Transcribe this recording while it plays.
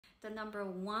The number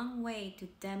one way to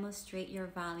demonstrate your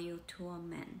value to a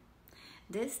man.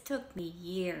 This took me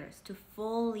years to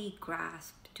fully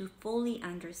grasp, to fully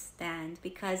understand,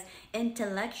 because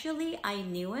intellectually I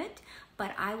knew it,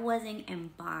 but I wasn't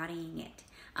embodying it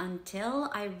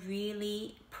until I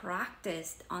really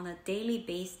practiced on a daily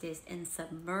basis and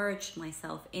submerged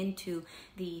myself into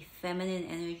the feminine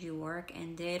energy work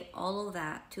and did all of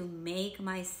that to make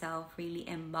myself really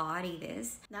embody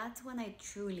this. That's when I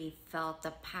truly felt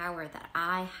the power that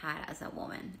I had as a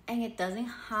woman. And it doesn't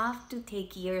have to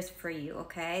take years for you,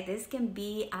 okay? This can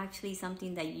be actually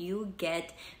something that you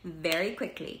get very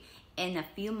quickly. In a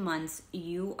few months,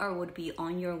 you would be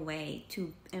on your way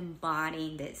to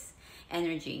embodying this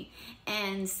energy.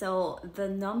 And so the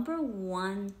number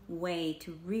one way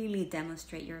to really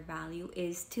demonstrate your value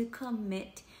is to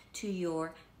commit to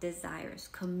your desires,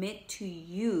 commit to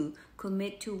you,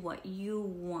 commit to what you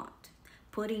want,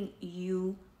 putting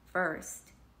you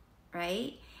first,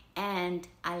 right? And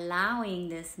allowing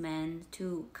this man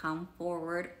to come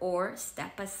forward or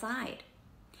step aside,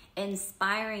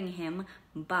 inspiring him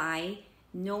by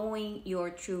knowing your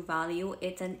true value.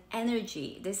 It's an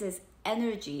energy. This is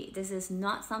energy. This is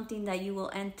not something that you will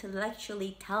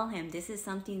intellectually tell him. This is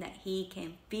something that he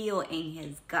can feel in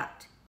his gut.